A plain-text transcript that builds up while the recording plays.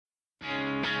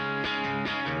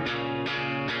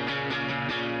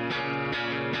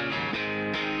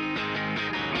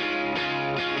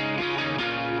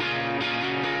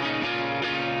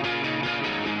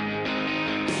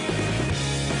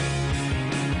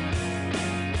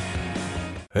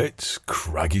It's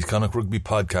Craggy's Connacht Rugby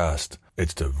Podcast.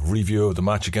 It's the review of the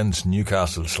match against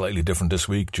Newcastle, slightly different this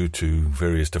week due to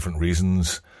various different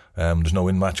reasons. There's no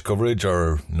in-match coverage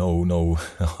or no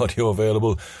audio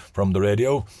available from the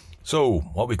radio. So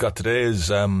what we've got today is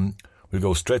we'll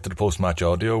go straight to the post-match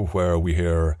audio where we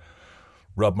hear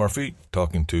Rob Murphy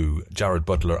talking to Jared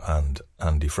Butler and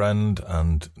Andy Friend,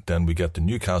 and then we get the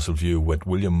Newcastle view with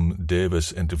William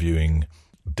Davis interviewing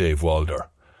Dave Walder.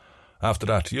 After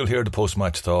that, you'll hear the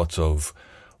post-match thoughts of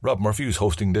Rob Murphy, who's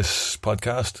hosting this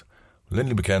podcast,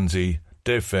 Lindley McKenzie,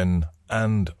 Dave Finn,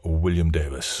 and William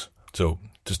Davis. So,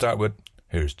 to start with,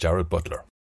 here's Jared Butler.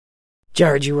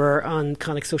 Jared, you were on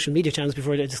Connacht social media channels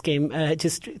before this game,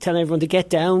 just telling everyone to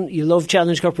get down. You love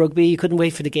Challenge Cup rugby. You couldn't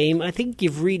wait for the game. I think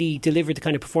you've really delivered the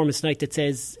kind of performance tonight that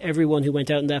says everyone who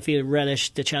went out in that field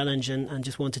relished the challenge and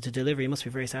just wanted to deliver. You must be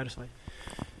very satisfied.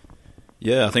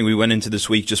 Yeah, I think we went into this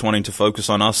week just wanting to focus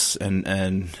on us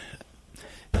and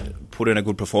put in a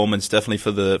good performance, definitely for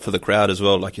the crowd as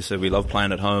well. Like you said, we love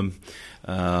playing at home.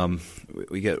 I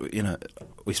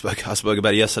spoke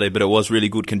about it yesterday, but it was really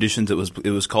good conditions. It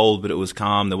was cold, but it was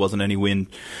calm. There wasn't any wind.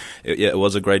 It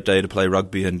was a great day to play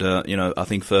rugby, and I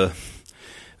think for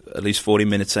at least 40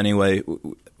 minutes anyway,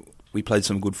 we played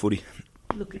some good footy.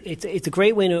 Look, it's a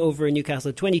great win over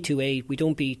Newcastle, 22-8. We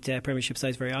don't beat Premiership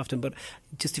sides very often, but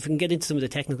just if we can get into some of the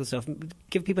technical stuff,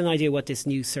 give people an idea what this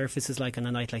new surface is like on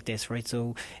a night like this, right?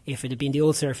 So if it had been the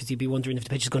old surface, you'd be wondering if the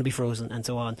pitch is going to be frozen and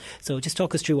so on. So just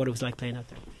talk us through what it was like playing out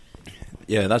there.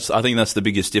 Yeah, I think that's the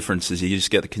biggest difference, is you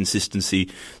just get the consistency,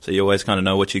 so you always kind of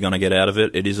know what you're going to get out of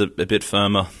it. It is a bit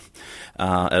firmer.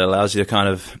 It allows you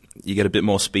to you get a bit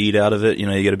more speed out of it,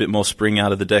 you get a bit more spring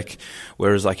out of the deck,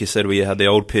 whereas like you said, we had the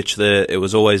old pitch there. It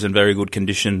was always in very good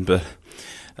condition, but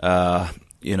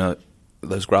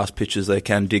those grass pitches, they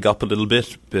can dig up a little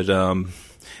bit, but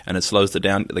and it slows the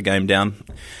game down.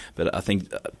 But I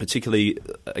think particularly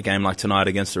a game like tonight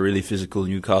against a really physical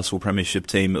Newcastle Premiership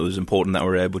team, it was important that we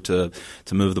were able to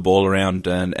move the ball around,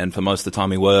 and for most of the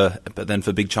time we were, but then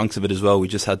for big chunks of it as well, we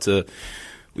just had to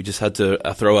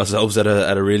throw ourselves at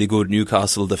a really good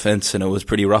Newcastle defence, and it was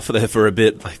pretty rough there for a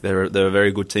bit. Like they're a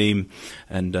very good team,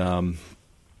 and I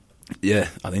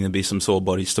think there'll be some sore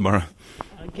bodies tomorrow.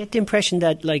 I get the impression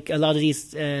that like a lot of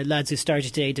these lads who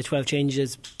started today, the 12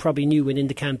 changes, probably knew within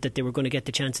the camp that they were going to get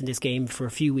the chance in this game for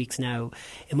a few weeks now.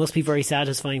 It must be very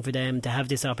satisfying for them to have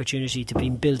this opportunity to be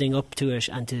building up to it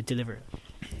and to deliver.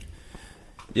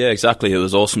 Yeah, exactly. It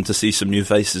was awesome to see some new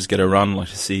faces get a run, like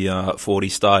to see 40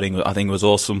 starting. I think it was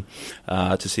awesome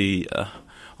to see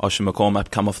Oisin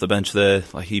McCormack come off the bench there.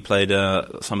 Like he played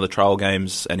some of the trial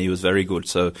games and he was very good.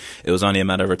 So it was only a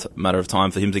matter of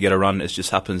time for him to get a run. It just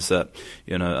happens that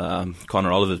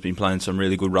Connor Oliver's been playing some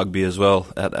really good rugby as well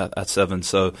at 7.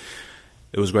 So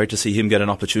it was great to see him get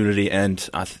an opportunity. And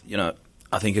I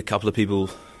think a couple of people,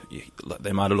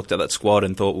 they might have looked at that squad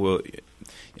and thought,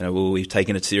 we've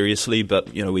taken it seriously, but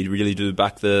we really do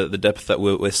back the depth that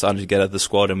we're starting to get at the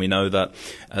squad, and we know that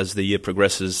as the year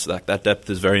progresses, like that depth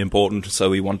is very important. So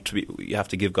we have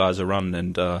to give guys a run,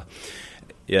 and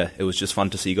it was just fun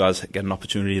to see guys get an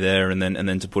opportunity there, and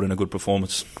then to put in a good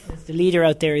performance. As the leader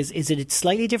out there, is it a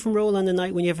slightly different role on the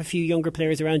night when you have a few younger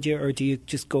players around you, or do you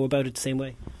just go about it the same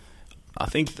way? I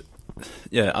think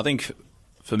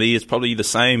for me it's probably the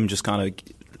same. Just kind of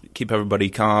keep everybody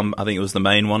calm. I think it was the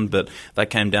main one, but that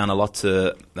came down a lot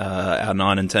to our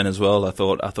 9 and 10 as well. I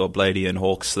thought Blady and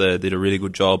Hawks there did a really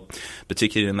good job,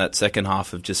 particularly in that second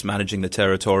half of just managing the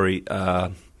territory.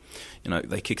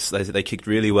 They kicked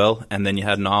really well, and then you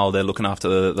had Niall there looking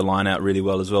after the line out really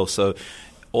well as well. So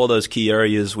all those key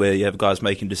areas where you have guys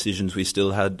making decisions, we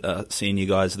still had senior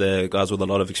guys there, guys with a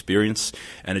lot of experience,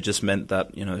 and it just meant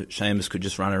that Seamus could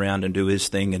just run around and do his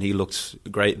thing, and he looked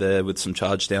great there with some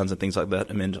charge downs and things like that.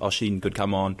 I mean, Oisin could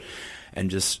come on and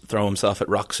just throw himself at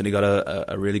rucks, and he got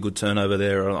a really good turnover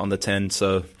there on the 10.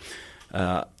 So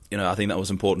I think that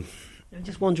was important. I'm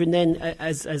just wondering then,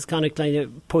 as Connacht kind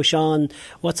of push on,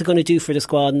 what's it going to do for the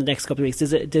squad in the next couple of weeks?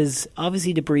 Does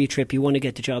obviously the Brie trip, you want to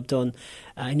get the job done.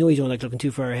 I know you don't like looking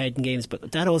too far ahead in games,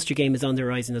 but that Ulster game is on the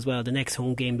horizon as well. The next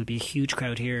home game will be a huge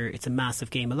crowd here. It's a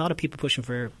massive game. A lot of people pushing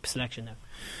for selection now.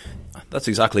 That's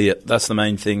exactly it. That's the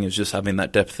main thing, is just having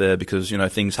that depth there, because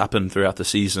things happen throughout the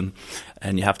season,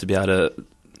 and you have to be able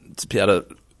to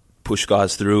push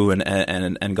guys through,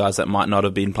 and guys that might not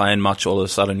have been playing much, all of a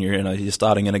sudden you're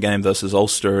starting in a game versus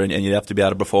Ulster, and you have to be able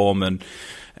to perform,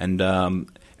 and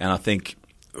I think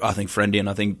I think Friendy and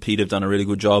I think Pete have done a really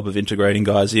good job of integrating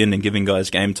guys in and giving guys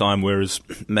game time, whereas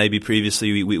maybe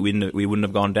previously we wouldn't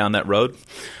have gone down that road.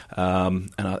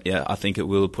 I think it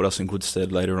will put us in good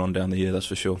stead later on down the year, that's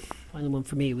for sure. Final one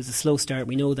for me, it was a slow start.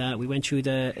 We know that. We went through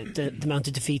the amount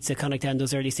of defeats at Connacht in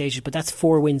those early stages, but that's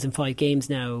 4 wins in 5 games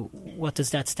now. What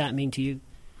does that stat mean to you?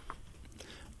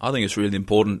 I think it's really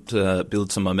important to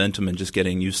build some momentum and just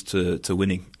getting used to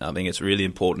winning. I think it's really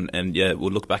important, and yeah, we'll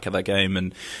look back at that game,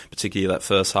 and particularly that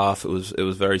first half, it was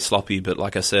very sloppy. But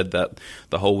like I said, that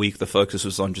the whole week the focus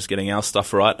was on just getting our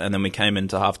stuff right, and then we came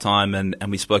into half time and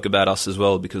we spoke about us as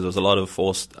well, because there was a lot of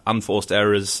unforced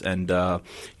errors and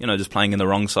just playing in the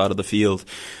wrong side of the field.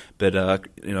 But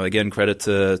again, credit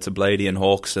to Blady and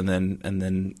Hawks, and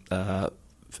then.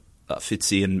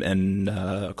 Fitzy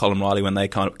and Colin Riley, when they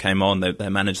came on, they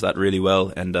managed that really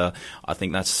well, and I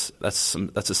think that's a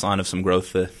sign of some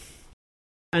growth there.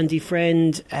 Andy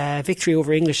Friend, victory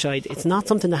over English side. It's not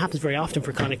something that happens very often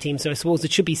for Connacht teams, so I suppose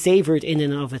it should be savoured in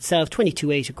and of itself.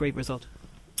 22-8, a great result.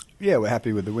 Yeah, we're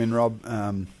happy with the win, Rob.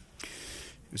 It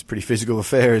was a pretty physical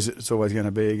affair, as it's always going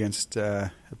to be against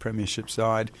a premiership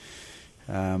side,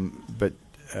 but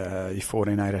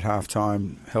 14-8 at half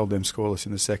time, held them scoreless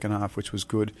in the second half, which was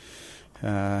good,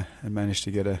 and managed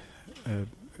to get a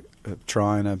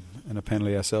try and a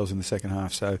penalty ourselves in the second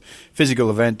half. So physical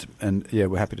event, and yeah,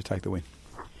 we're happy to take the win.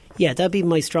 Yeah, that'd be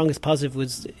my strongest positive.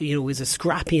 Was a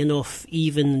scrappy enough,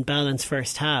 even balanced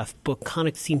first half, but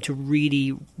Connacht seemed to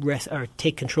really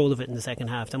take control of it in the second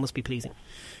half. That must be pleasing.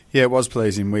 Yeah, it was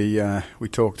pleasing. We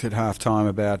talked at half time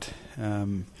about.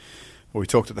 We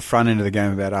talked at the front end of the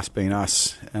game about us being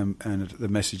us, and the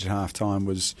message at half-time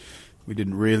was we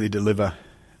didn't really deliver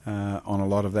on a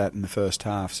lot of that in the first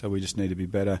half, so we just need to be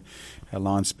better. Our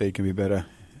line speed can be better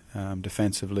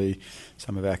defensively.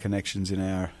 Some of our connections in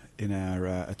our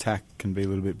attack can be a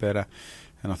little bit better,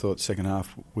 and I thought second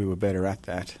half we were better at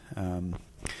that.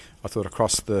 I thought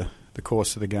across the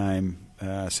course of the game,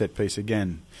 set piece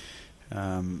again,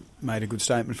 made a good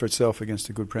statement for itself against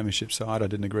a good premiership side. I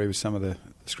didn't agree with some of the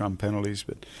scrum penalties,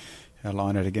 but our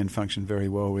line-out again functioned very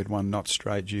well. We had one not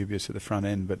straight, dubious at the front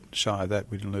end, but shy of that,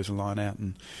 we didn't lose a line-out,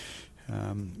 and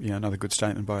another good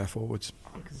statement by our forwards.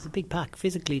 It's a big pack.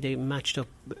 Physically, they matched up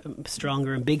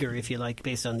stronger and bigger, if you like,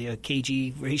 based on the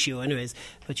kg ratio anyways,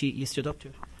 but you stood up to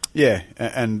it. Yeah,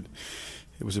 and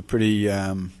it was a pretty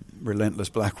relentless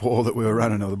black wall that we were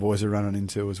running, or the boys were running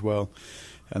into as well.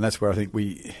 And that's where I think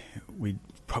we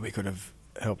probably could have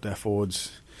helped our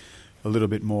forwards a little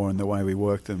bit more in the way we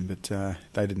worked them, but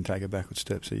they didn't take a backward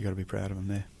step, so you've got to be proud of them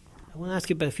there. I want to ask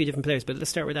you about a few different players, but let's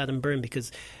start with Adam Byrne,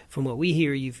 because from what we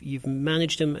hear, you've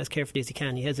managed him as carefully as you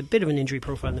can. He has a bit of an injury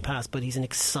profile in the past, but he's an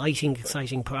exciting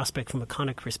prospect from a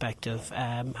Connacht perspective.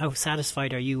 How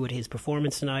satisfied are you with his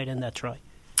performance tonight and that try?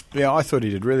 Yeah, I thought he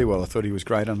did really well. I thought he was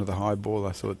great under the high ball.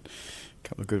 I thought a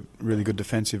couple of really good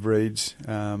defensive reads,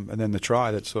 and then the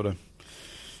try that sort of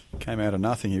came out of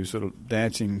nothing. He was sort of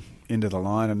dancing into the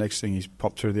line, and next thing he's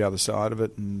popped through the other side of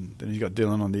it, and then he's got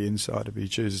Dylan on the inside if he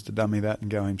chooses to dummy that and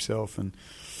go himself, and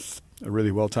a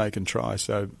really well taken try.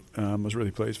 So I was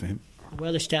really pleased for him.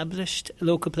 Well established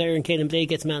local player in Caelan Blade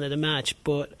gets man of the match,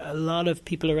 but a lot of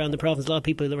people around the province, a lot of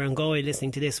people around Galway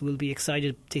listening to this will be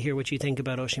excited to hear what you think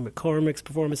about Oisin McCormick's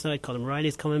performance tonight. Colin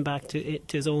Riley's coming back to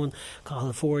his own.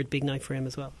 Cathal Ford, big night for him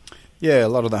as well. Yeah, a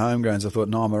lot of the homegrowns. I thought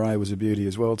Niall Murray was a beauty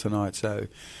as well tonight. So,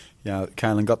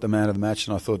 Caelan got the man of the match,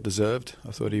 and I thought deserved.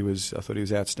 I thought he was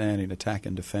outstanding attack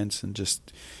and defence, and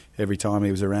just every time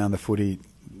he was around the footy,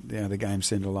 the game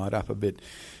seemed to light up a bit.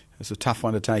 It's a tough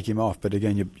one to take him off, but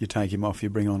again, you take him off, you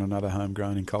bring on another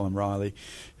homegrown in Colin Riley,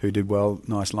 who did well,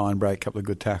 nice line break, couple of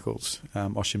good tackles.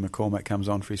 Oisin McCormack comes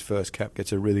on for his first cap,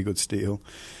 gets a really good steal.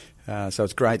 So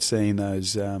it's great seeing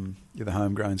those the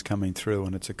homegrowns coming through,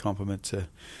 and it's a compliment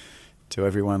to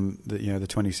everyone, the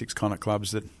 26 Connacht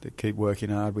clubs that keep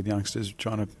working hard with youngsters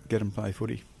trying to get them play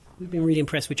footy. We've been really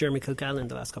impressed with Jeremy Kilgallen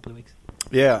the last couple of weeks.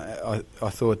 Yeah, I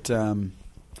thought...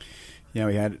 he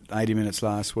had 80 minutes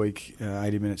last week,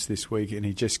 80 minutes this week, and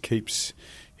he just keeps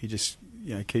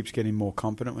getting more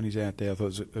confident when he's out there. I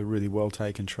thought it was a really well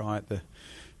taken try at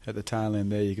the tail end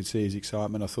there. You could see his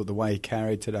excitement. I thought the way he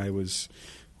carried today was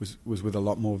with a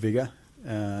lot more vigour,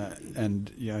 and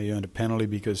he earned a penalty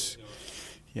because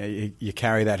you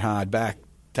carry that hard back.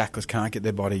 Tacklers can't get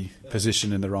their body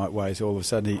positioned in the right way, so all of a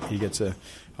sudden he gets a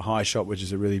high shot, which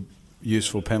is a really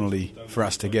useful penalty for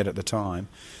us to get at the time.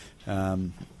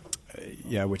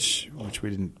 Which we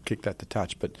didn't kick that to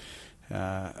touch, but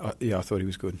I thought he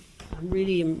was good. I'm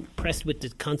really impressed with the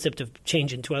concept of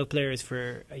changing 12 players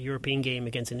for a European game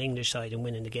against an English side and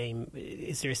winning the game.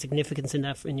 Is there a significance in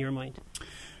that in your mind?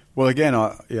 Well, again,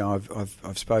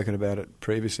 I've spoken about it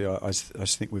previously. I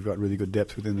just think we've got really good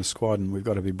depth within the squad, and we've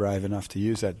got to be brave enough to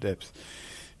use that depth.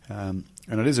 And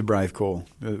it is a brave call.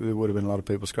 There would have been a lot of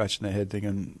people scratching their head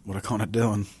thinking, what are Connacht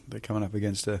doing? They're coming up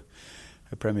against a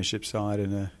premiership side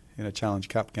in a Challenge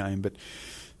Cup game. But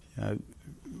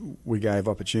we gave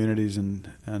opportunities, and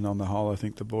on the whole, I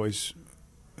think the boys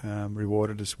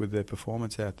rewarded us with their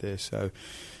performance out there. So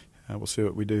we'll see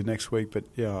what we do next week. But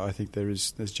yeah, I think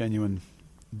there's genuine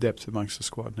depth amongst the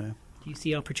squad now. Do you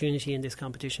see opportunity in this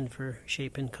competition for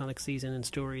shaping Connacht's season and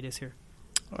story this year?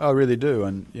 I really do,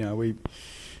 and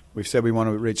we've said we want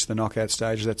to reach the knockout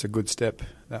stages. That's a good step,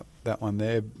 that one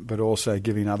there. But also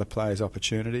giving other players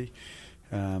opportunity.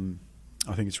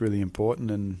 I think it's really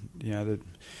important, and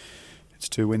it's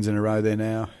 2 wins in a row there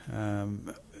now.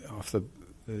 Off the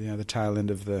tail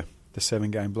end of the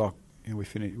 7-game block,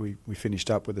 we finished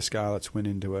up with the Scarlets win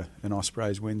into an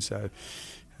Ospreys win. So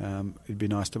it'd be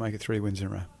nice to make it 3 wins in a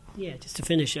row. Yeah, just to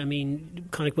finish, I mean,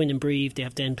 Connacht win in Brive, they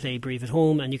have then play Brive at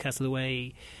home and Newcastle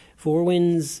away. 4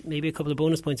 wins, maybe a couple of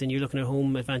bonus points, and you're looking at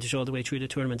home advantage all the way through the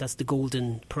tournament. That's the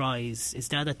golden prize. Is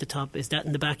that at the top? Is that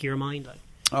in the back of your mind?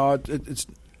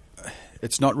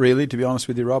 It's not really, to be honest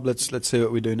with you, Rob. Let's see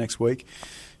what we do next week.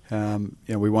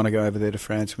 We want to go over there to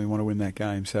France and we want to win that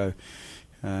game. So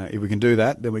if we can do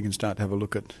that, then we can start to have a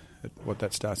look at what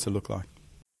that starts to look like.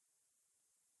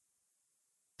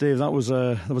 Dave, that was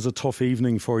a tough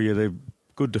evening for you. They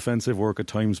good defensive work at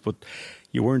times, but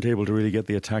you weren't able to really get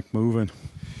the attack moving.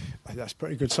 That's a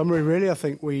pretty good summary, really. I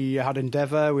think we had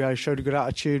endeavour, we showed a good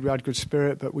attitude, we had good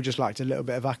spirit, but we just lacked a little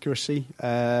bit of accuracy.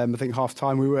 I think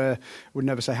half-time would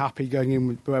never say happy going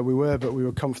in where we were, but we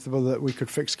were comfortable that we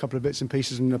could fix a couple of bits and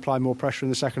pieces and apply more pressure in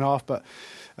the second half. But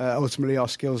ultimately our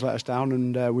skills let us down,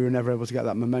 and we were never able to get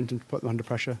that momentum to put them under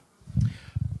pressure.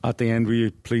 At the end, were you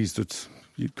pleased that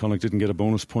Connacht didn't get a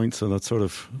bonus point, so that's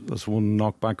one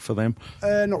knockback for them?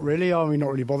 Not really. I mean, not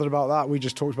really bothered about that. We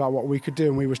just talked about what we could do,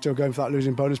 and we were still going for that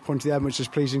losing bonus point at the end, which is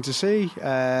pleasing to see.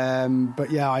 But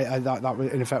yeah, that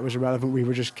in effect was irrelevant.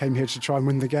 We just came here to try and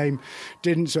win the game.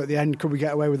 Didn't, so at the end, could we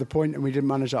get away with the point? And we didn't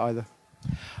manage that either.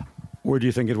 Where do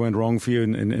you think it went wrong for you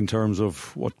in terms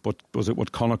of what was it?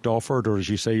 What Connacht offered, or as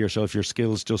you say yourself, your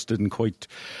skills just didn't quite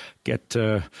get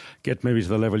maybe to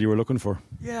the level you were looking for?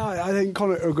 Yeah, I think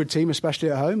Connacht are a good team, especially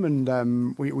at home,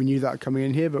 and we knew that coming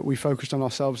in here. But we focused on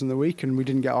ourselves in the week, and we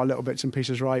didn't get our little bits and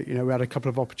pieces right. We had a couple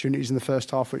of opportunities in the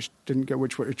first half which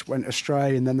went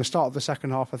astray, and then the start of the second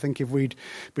half. I think if we'd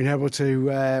been able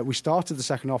to, we started the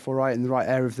second half all right in the right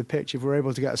area of the pitch. If we were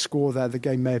able to get a score there, the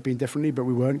game may have been differently, but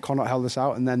we weren't. Connacht held us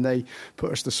out, and then they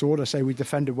put us to the sword. I say we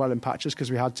defended well in patches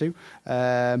because we had to,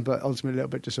 but ultimately a little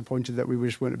bit disappointed that we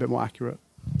just weren't a bit more accurate.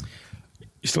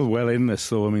 You're still well in this,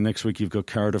 though. I mean, next week you've got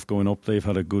Cardiff going up. They've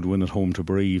had a good win at home to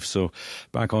Brive, so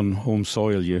back on home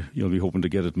soil, you'll be hoping to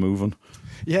get it moving.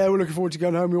 Yeah, we're looking forward to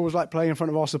going home. We always like playing in front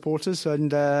of our supporters,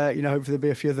 and hopefully there'll be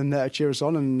a few of them there to cheer us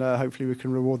on, and hopefully we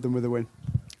can reward them with a win.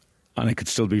 And it could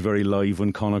still be very live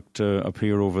when Connacht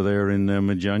appear over there in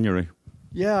mid-January.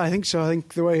 Yeah, I think so. I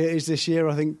think the way it is this year,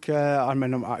 I'm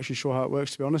not actually sure how it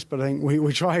works, to be honest, but I think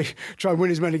we try and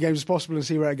win as many games as possible and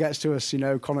see where it gets to us.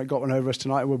 Connacht got one over us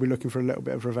tonight. We'll be looking for a little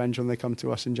bit of revenge when they come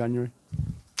to us in January.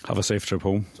 Have a safe trip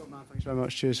home. Thanks very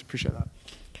much. Cheers. Appreciate that.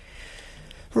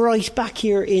 Right, back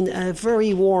here in a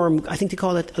very warm, I think they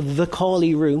call it the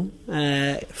Cawley room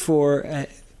for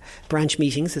branch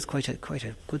meetings. It's quite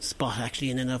a good spot actually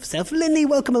in and of itself. Lindley,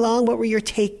 welcome along. What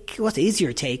is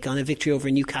your take on a victory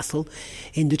over Newcastle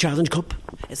in the Challenge Cup?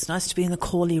 It's nice to be in the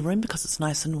Cawley room because it's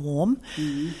nice and warm.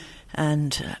 Mm-hmm.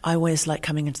 And I always like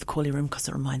coming into the Cawley room because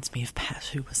it reminds me of Pat,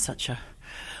 who was such a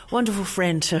wonderful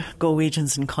friend to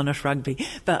Galwegians and Connacht rugby.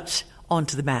 But on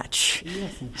to the match.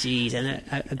 Yes, indeed. And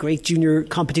a great junior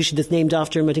competition that's named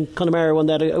after him. I think Connemara won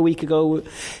that a week ago.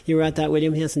 You were at that,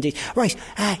 William. Yes, indeed. Right.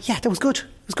 That was good.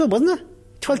 It was good, wasn't it?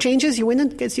 12 changes, you're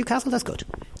winning against Newcastle. That's good.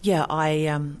 Yeah,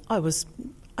 I was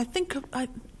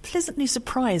pleasantly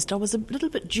surprised. I was a little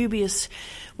bit dubious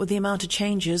with the amount of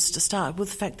changes, to start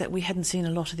with the fact that we hadn't seen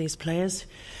a lot of these players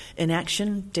in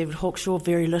action. David Hawkshaw,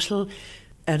 very little.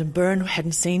 Adam Byrne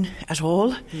hadn't seen at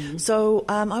all. Mm-hmm. So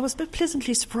I was a bit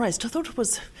pleasantly surprised. I thought it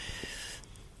was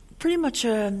pretty much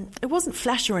it wasn't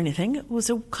flash or anything. It was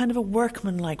a kind of a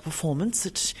workmanlike performance.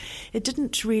 It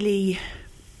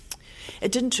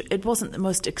wasn't the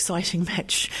most exciting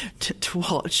match to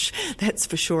watch, that's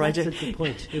for sure. That's a good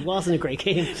point. It wasn't a great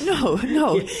game. No,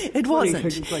 it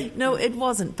wasn't. No, it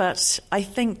wasn't. But I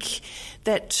think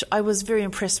that I was very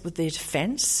impressed with their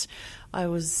defence. I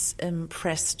was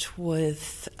impressed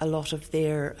with a lot of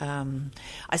their,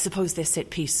 I suppose their set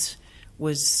piece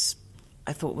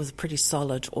I thought was pretty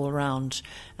solid all around,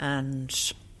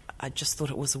 and I just thought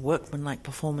it was a workmanlike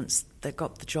performance that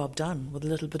got the job done with a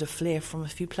little bit of flair from a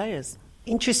few players.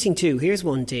 Interesting too. Here's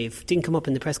one, Dave. Didn't come up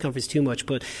in the press conference too much,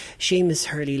 but Seamus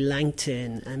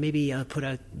Hurley-Langton, and maybe I'll put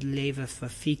out Leva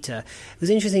Fafita. It was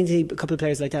interesting to see a couple of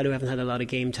players like that who haven't had a lot of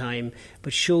game time,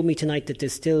 but showed me tonight that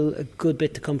there's still a good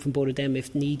bit to come from both of them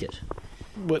if needed.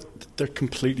 Well, they're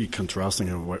completely contrasting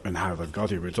in how they've got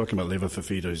here. We're talking about Leva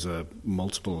Fafita, who's a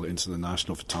multiple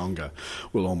international for Tonga,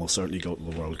 will almost certainly go to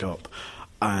the World Cup,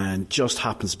 and just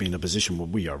happens to be in a position where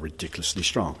we are ridiculously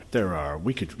strong.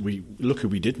 We look who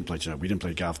we didn't play tonight. We didn't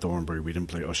play Gav Thornbury, we didn't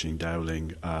play Oisin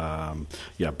Dowling.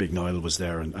 Big Niall was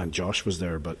there and Josh was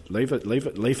there, but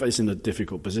Leva is in a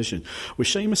difficult position. With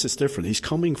Seamus, it's different. He's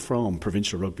coming from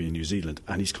provincial rugby in New Zealand,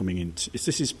 and he's coming in.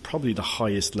 This is probably the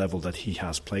highest level that he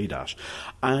has played at,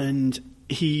 and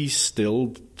he's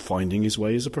still finding his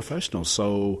way as a professional.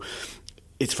 So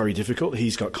it's very difficult.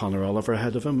 He's got Conor Oliver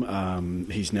ahead of him.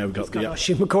 He's now got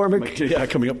Oisin McCormick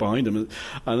coming up behind him.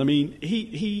 And I mean,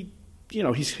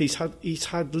 he's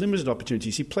had limited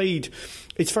opportunities. He played.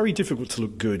 It's very difficult to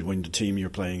look good when the team you're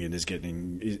playing in is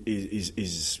getting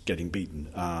beaten,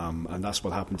 and that's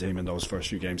what happened to him in those first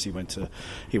few games. He went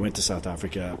to South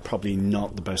Africa. Probably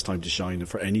not the best time to shine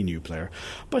for any new player.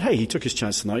 But hey, he took his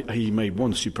chance tonight. He made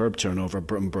one superb turnover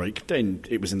and break. Then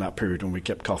it was in that period when we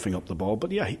kept coughing up the ball.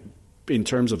 But yeah. In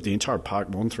terms of the entire pack,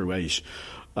 1 through 8,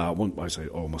 I say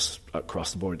almost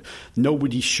across the board,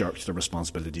 nobody shirked their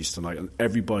responsibilities tonight, and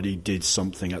everybody did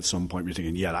something at some point. We're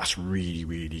thinking, yeah, that's really,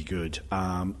 really good,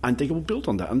 and they will build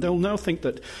on that, and they'll now think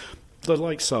that the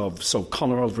likes of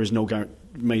Conor Oliver is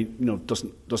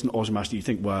doesn't automatically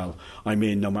think, well, I'm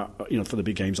in no matter for the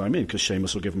big games I'm in, because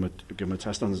Seamus will give him a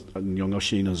test on young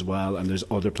Oisin as well, and there's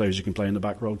other players you can play in the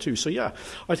back row too. So yeah,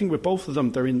 I think with both of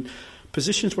them, they're in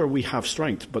positions where we have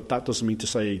strength, but that doesn't mean to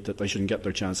say that they shouldn't get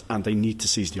their chance, and they need to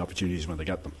seize the opportunities when they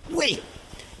get them.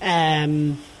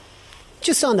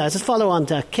 Just on that, as a follow-on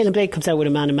to Caolan Blake comes out with a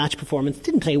man-and-match performance.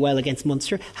 Didn't play well against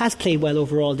Munster, has played well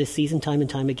overall this season, time and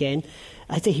time again.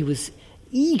 I'd say he was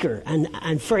eager and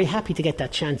very happy to get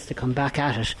that chance to come back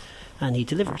at it, and he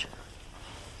delivered.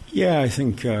 Yeah, I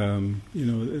think some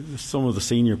of the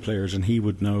senior players, and he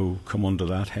would now come under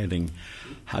that heading,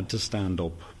 had to stand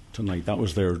up tonight. That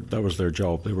was their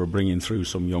job. They were bringing through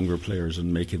some younger players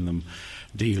and making them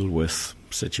deal with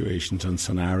situations and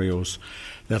scenarios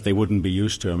that they wouldn't be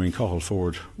used to. I mean, Cathal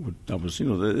Ford,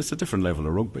 it's a different level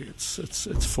of rugby.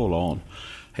 It's full on.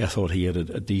 I thought he had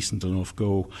a decent enough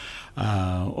go.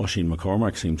 Oisin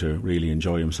McCormack seemed to really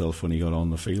enjoy himself when he got on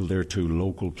the field. They're 2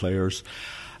 local players.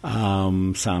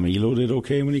 Sam Elo did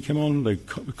okay when he came on.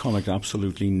 Connacht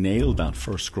absolutely nailed that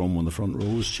first scrum when the front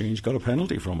row was changed, got a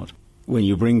penalty from it. When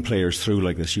you bring players through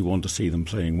like this, you want to see them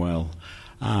playing well.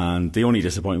 And the only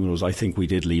disappointment was I think we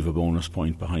did leave a bonus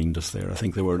point behind us there. I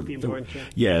think there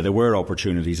were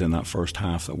opportunities in that first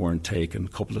half that weren't taken a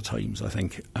couple of times, I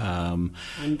think. And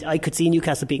I could see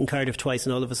Newcastle beating Cardiff twice,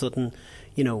 and all of a sudden,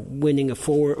 winning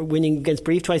against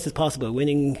Brive twice as possible,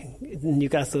 winning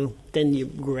Newcastle, then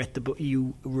you regret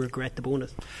the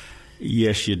bonus.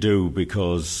 Yes, you do,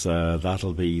 because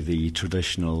that'll be the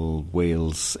traditional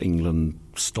Wales-England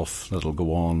stuff that'll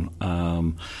go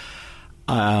on.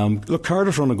 Look,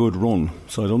 Cardiff run a good run,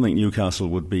 so I don't think Newcastle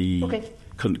would be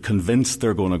convinced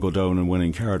they're going to go down and win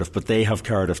in Cardiff, but they have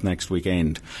Cardiff next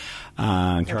weekend.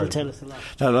 That will tell us a lot.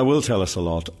 That will tell us a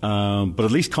lot. But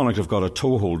at least Connacht have got a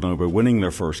toehold now by winning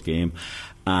their first game,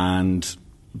 and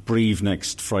Brive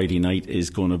next Friday night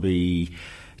is going to be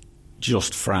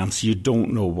just France. You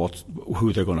don't know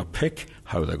who they're going to pick,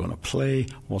 how they're going to play,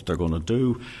 what they're going to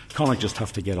do. Connacht just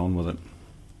have to get on with it.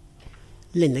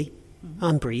 Lindley,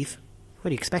 on Brive, what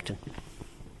are you expecting?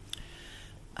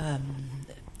 The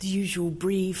usual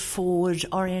Brive forward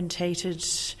orientated,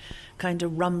 kind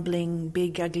of rumbling,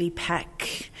 big ugly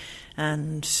pack,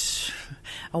 and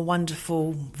a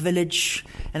wonderful village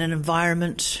and an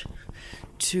environment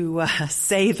to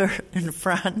savour in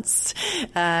France.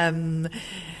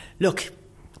 Look,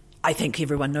 I think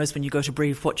everyone knows when you go to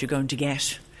Brive what you're going to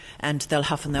get, and they'll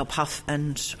huff and they'll puff,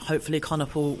 and hopefully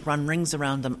Connacht will run rings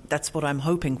around them. That's what I'm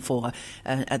hoping for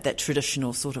at that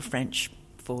traditional sort of French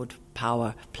forward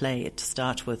power play to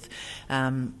start with.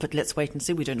 But let's wait and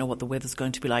see. We don't know what the weather's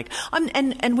going to be like.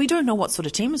 And we don't know what sort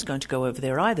of team is going to go over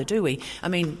there either, do we? I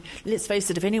mean, let's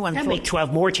face it, if anyone can't make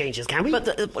 12 more changes, can we?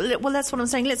 But well, that's what I'm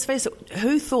saying. Let's face it,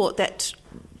 who thought that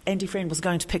Andy Friend was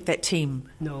going to pick that team?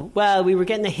 No. Well, we were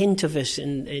getting a hint of it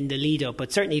in the lead-up,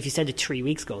 but certainly if you said it 3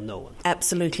 weeks ago, no one.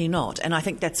 Absolutely not. And I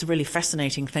think that's a really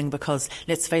fascinating thing, because,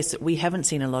 let's face it, we haven't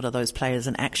seen a lot of those players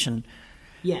in action.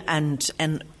 Yeah.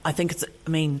 And I think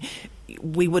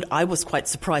I was quite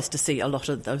surprised to see a lot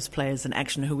of those players in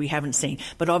action who we haven't seen.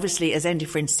 But obviously, as Andy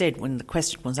Friend said when the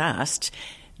question was asked,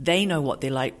 they know what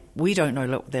they're like. We don't know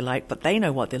what they're like, but they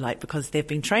know what they're like because they've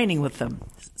been training with them,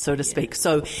 so to speak.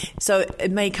 So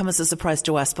it may come as a surprise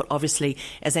to us, but obviously,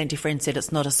 as Andy Friend said,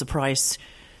 it's not a surprise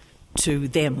to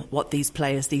them what these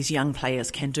players, these young players,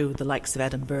 can do, the likes of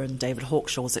Adam Byrne, David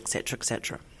Hawkshaws, etc.,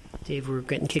 etc. Dave, we're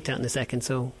getting kicked out in a second,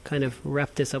 so kind of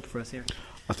wrap this up for us here.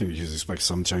 I think we should expect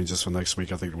some changes for next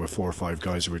week. I think there were 4 or 5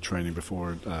 guys who were training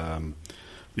before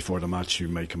the match who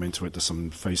may come into it. There's some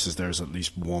faces. There's at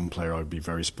least one player I'd be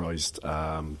very surprised,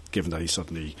 given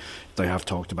that they have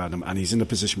talked about him, and he's in a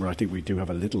position where I think we do have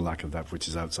a little lack of that, which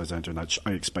is outside centre, and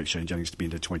I expect Shane Jennings to be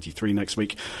in the 23 next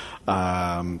week.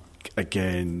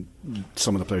 Again,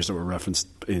 some of the players that were referenced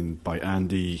in by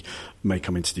Andy may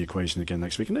come into the equation again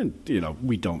next week, and then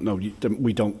we don't know.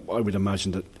 I would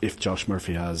imagine that if Josh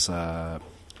Murphy has a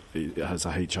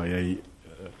HIA,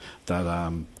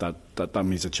 that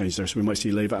means a change there. So we might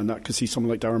see Leva, and that could see someone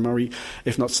like Darren Murray.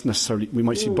 If not necessarily, we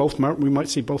might see both. We might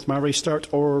see both Murray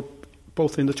start, or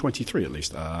both in the 23 at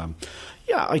least. I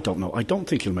don't know. I don't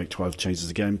think he'll make 12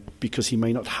 changes again because he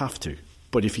may not have to.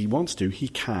 But if he wants to, he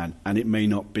can, and it may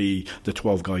not be the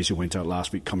 12 guys who went out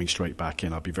last week coming straight back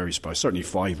in. I'd be very surprised. Certainly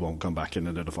 5 won't come back in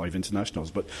out of the 5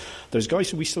 internationals. But there's guys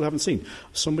who we still haven't seen.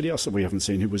 Somebody else that we haven't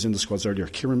seen who was in the squads earlier,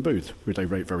 Kieran Booth, who they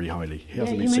rate very highly. He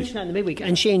hasn't been mentioned that in the midweek.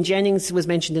 And Shane Jennings was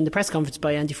mentioned in the press conference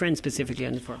by Andy Friend specifically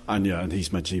on the floor. And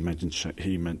he mentioned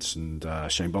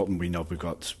Shane Bolton. We know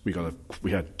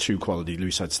we had 2 quality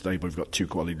loose heads today, but we've got 2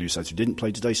 quality loose heads who didn't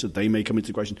play today, so they may come into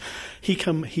the question. He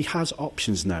has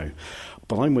options now.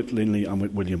 But I'm with Linley, I'm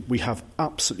with William. We have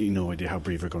absolutely no idea how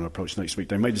Brive are going to approach next week.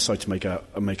 They may decide to make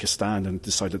a stand and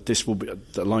decide that this will be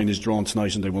the line is drawn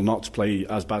tonight and they will not play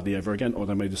as badly ever again, or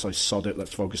they may decide, sod it,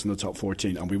 let's focus on the top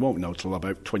 14, and we won't know till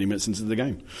about 20 minutes into the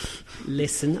game.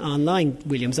 Listen online,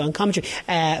 William's on commentary.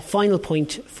 Final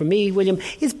point from me, William,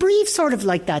 is Brive sort of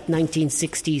like that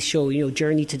 1960s show,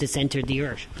 Journey to the Centre of the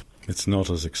Earth? It's not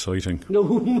as exciting.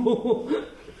 No.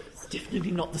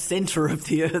 Definitely not the centre of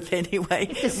the earth anyway.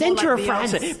 The centre of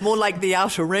France. More like the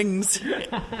outer rings.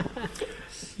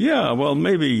 Yeah, well,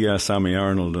 maybe Sammy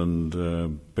Arnold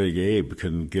and Big Abe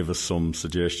can give us some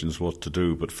suggestions what to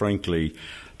do, but frankly,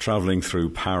 travelling through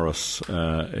Paris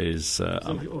is...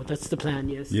 that's the plan,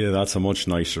 yes. Yeah, that's a much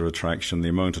nicer attraction. The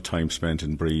amount of time spent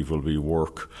in Brive will be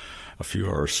work, a few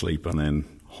hours sleep, and then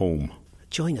home.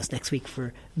 Join us next week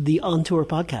for the On Tour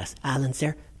podcast. Alan's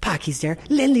there, Packy's there,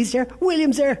 Linley's there,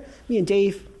 William's there. Me and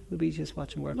Dave will be just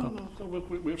watching World Cup. No,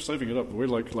 we're saving it up. We're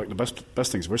like the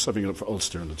best things. We're saving it up for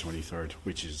Ulster on the 23rd,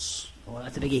 which is... Oh,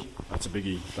 that's a biggie. That's a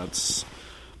biggie.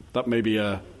 That may be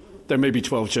there may be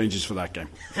 12 changes for that game.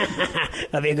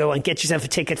 That'll be a good one. Get yourself a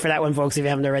ticket for that one, folks, if you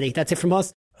haven't already. That's it from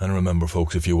us. And remember,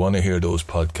 folks, if you want to hear those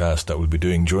podcasts that we'll be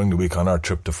doing during the week on our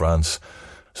trip to France,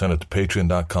 send it to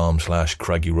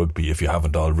patreon.com/CraggyRugby if you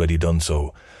haven't already done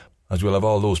so, as we'll have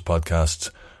all those podcasts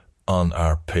on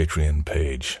our Patreon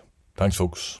page. Thanks,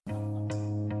 folks.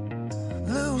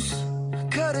 Loose,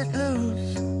 cut it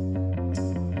loose.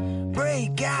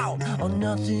 Break out or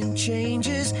nothing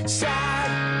changes. Sad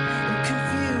and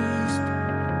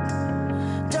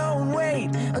confused. Don't wait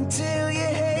until